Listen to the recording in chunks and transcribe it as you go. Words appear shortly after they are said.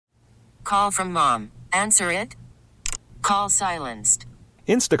Call from mom. Answer it. Call silenced.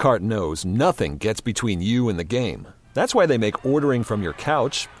 Instacart knows nothing gets between you and the game. That's why they make ordering from your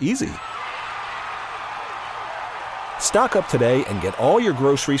couch easy. Stock up today and get all your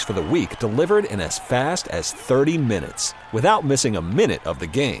groceries for the week delivered in as fast as 30 minutes without missing a minute of the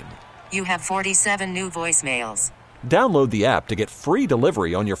game. You have 47 new voicemails. Download the app to get free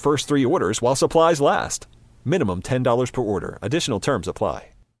delivery on your first 3 orders while supplies last. Minimum $10 per order. Additional terms apply.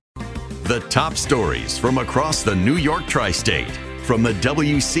 The top stories from across the New York tri-state from the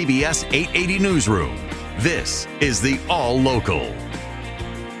WCBS 880 newsroom. This is the All Local.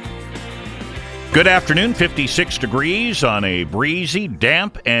 Good afternoon, 56 degrees on a breezy,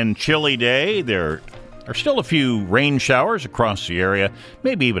 damp, and chilly day. There are still a few rain showers across the area,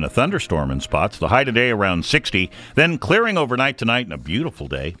 maybe even a thunderstorm in spots. The high today around 60, then clearing overnight tonight and a beautiful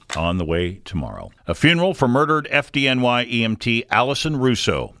day on the way tomorrow. A funeral for murdered FDNY EMT Allison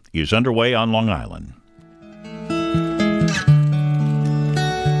Russo is underway on Long Island.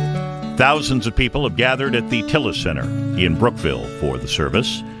 Thousands of people have gathered at the Tillis Center in Brookville for the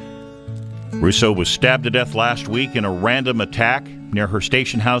service. Russo was stabbed to death last week in a random attack near her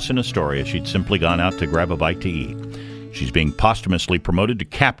station house in Astoria. She'd simply gone out to grab a bite to eat. She's being posthumously promoted to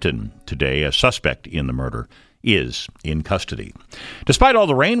captain today. A suspect in the murder is in custody. Despite all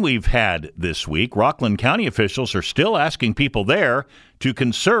the rain we've had this week, Rockland County officials are still asking people there to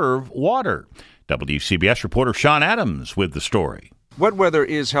conserve water. WCBS reporter Sean Adams with the story. Wet weather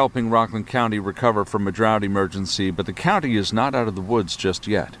is helping Rockland County recover from a drought emergency, but the county is not out of the woods just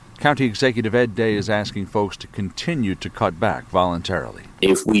yet. County Executive Ed Day is asking folks to continue to cut back voluntarily.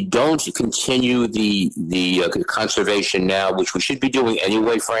 If we don't continue the conservation now, which we should be doing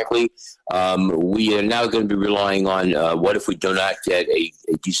anyway, frankly, we are now going to be relying on what if we do not get a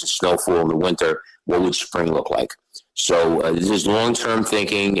decent snowfall in the winter, what would spring look like? So this is long-term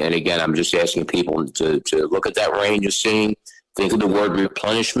thinking, and again, I'm just asking people to look at that rain you're seeing, think of the word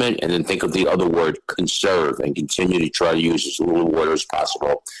replenishment, and then think of the other word, conserve, and continue to try to use as little water as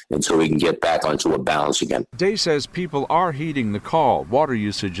possible until we can get back onto a balance again. Day says people are heeding the call. Water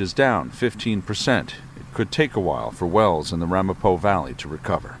usage is down 15%. It could take a while for wells in the Ramapo Valley to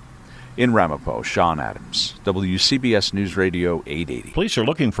recover. In Ramapo, Sean Adams, WCBS News Radio 880. Police are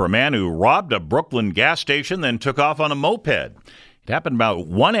looking for a man who robbed a Brooklyn gas station, then took off on a moped. It happened about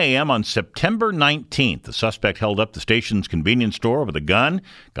 1 a.m. on September 19th. The suspect held up the station's convenience store with a gun,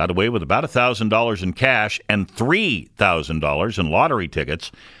 got away with about $1,000 in cash and $3,000 in lottery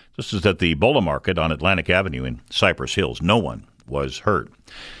tickets. This is at the Bola Market on Atlantic Avenue in Cypress Hills. No one was hurt.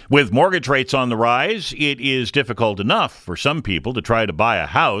 With mortgage rates on the rise, it is difficult enough for some people to try to buy a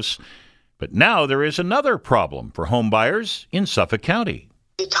house. But now there is another problem for home buyers in Suffolk County.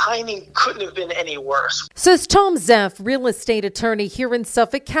 The timing couldn't have been any worse. Says Tom Zeff, real estate attorney here in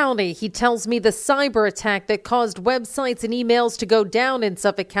Suffolk County. He tells me the cyber attack that caused websites and emails to go down in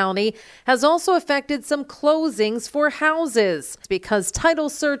Suffolk County has also affected some closings for houses because title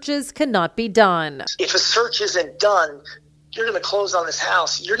searches cannot be done. If a search isn't done, you're going to close on this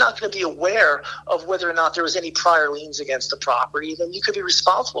house. You're not going to be aware of whether or not there was any prior liens against the property. Then you could be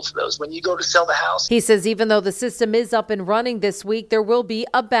responsible for those when you go to sell the house. He says even though the system is up and running this week, there will be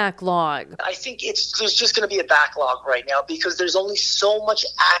a backlog. I think there's just going to be a backlog right now because there's only so much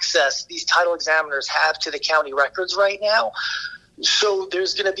access these title examiners have to the county records right now. So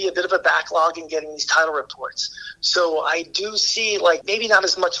there's going to be a bit of a backlog in getting these title reports. So I do see, maybe not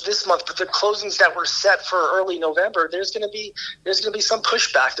as much this month, but the closings that were set for early November, there's going to be some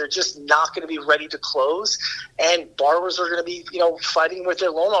pushback. They're just not going to be ready to close, and borrowers are going to be, fighting with their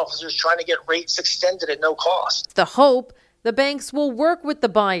loan officers trying to get rates extended at no cost. The hope, the banks will work with the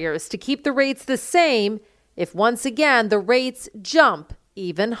buyers to keep the rates the same if once again the rates jump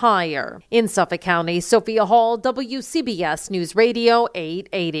even higher. In Suffolk County, Sophia Hall, WCBS News Radio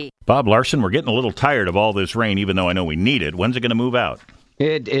 880. Bob Larson, we're getting a little tired of all this rain, even though I know we need it. When's it going to move out?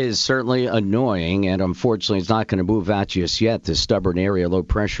 It is certainly annoying, and unfortunately it's not going to move out just yet. This stubborn area, low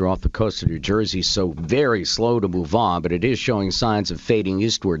pressure off the coast of New Jersey, so very slow to move on, but it is showing signs of fading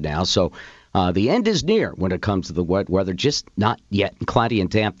eastward now. So the end is near when it comes to the wet weather, just not yet. Cloudy and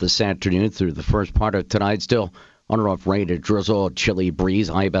damp this afternoon through the first part of tonight. Still on or off rain, a drizzle, chilly breeze,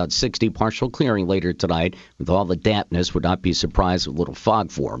 high about 60, partial clearing later tonight. With all the dampness, would not be surprised if a little fog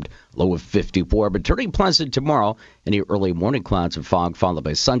formed. Low of 54, but turning pleasant tomorrow. Any early morning clouds and fog followed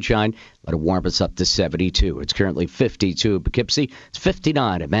by sunshine. Let it warm us up to 72. It's currently 52 at Poughkeepsie. It's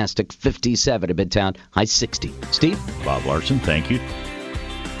 59 at Mastic, 57 at Midtown, high 60. Steve? Bob Larson, thank you.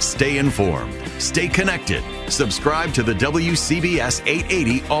 Stay informed. Stay connected. Subscribe to the WCBS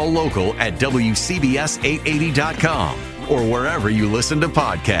 880 All Local at WCBS880.com. or wherever you listen to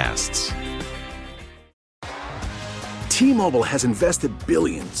podcasts. T-Mobile has invested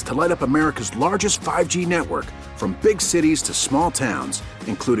billions to light up America's largest 5G network, from big cities to small towns,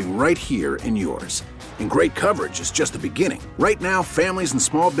 including right here in yours. And great coverage is just the beginning. Right now, families and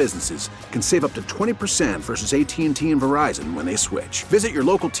small businesses can save up to 20% versus AT&T and Verizon when they switch. Visit your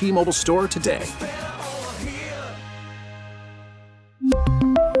local T-Mobile store today.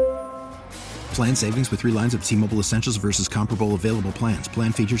 Plan savings with 3 lines of T-Mobile Essentials versus comparable available plans.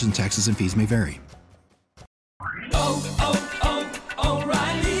 Plan features and taxes and fees may vary.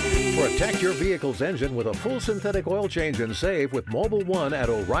 Protect your vehicle's engine with a full synthetic oil change and save with Mobil 1 at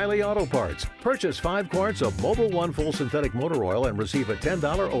O'Reilly Auto Parts. Purchase 5 quarts of Mobil 1 full synthetic motor oil and receive a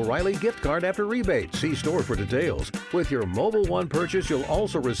 $10 O'Reilly gift card after rebate. See store for details. With your Mobil 1 purchase, you'll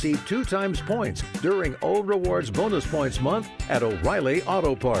also receive 2 times points during O Rewards Bonus Points Month at O'Reilly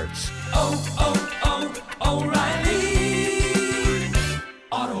Auto Parts. O'Reilly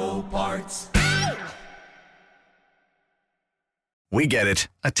Auto Parts. We get it.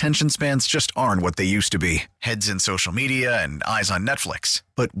 Attention spans just aren't what they used to be. Heads in social media and eyes on Netflix.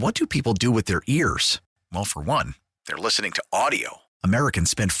 But what do people do with their ears? Well, for one, they're listening to audio. Americans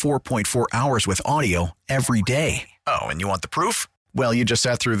spend 4.4 hours with audio every day. Oh, and you want the proof? Well, you just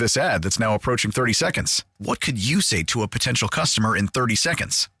sat through this ad that's now approaching 30 seconds. What could you say to a potential customer in 30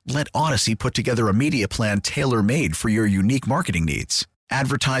 seconds? Let Odyssey put together a media plan tailor-made for your unique marketing needs.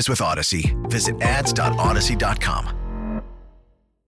 Advertise with Odyssey. Visit ads.odyssey.com.